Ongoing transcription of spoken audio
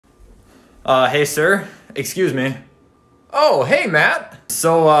Hey sir, excuse me. Oh, hey Matt.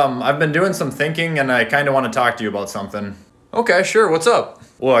 So, I've been doing some thinking and I kinda wanna talk to you about something. Okay, sure, what's up?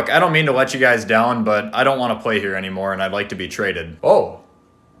 Look, I don't mean to let you guys down, but I don't wanna play here anymore and I'd like to be traded. Oh,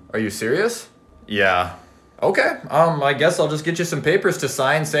 are you serious? Yeah. Okay, I guess I'll just get you some papers to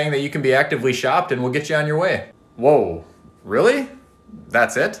sign saying that you can be actively shopped and we'll get you on your way. Whoa, really?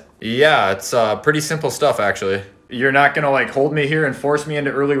 That's it? Yeah, it's pretty simple stuff actually. You're not gonna like hold me here and force me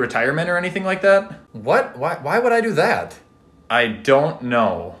into early retirement or anything like that? What? Why would I do that? I don't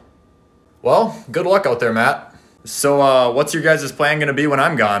know. Well, good luck out there, Matt. So, what's your guys' plan gonna be when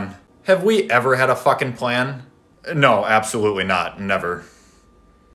I'm gone? Have we ever had a fucking plan? No, absolutely not. Never.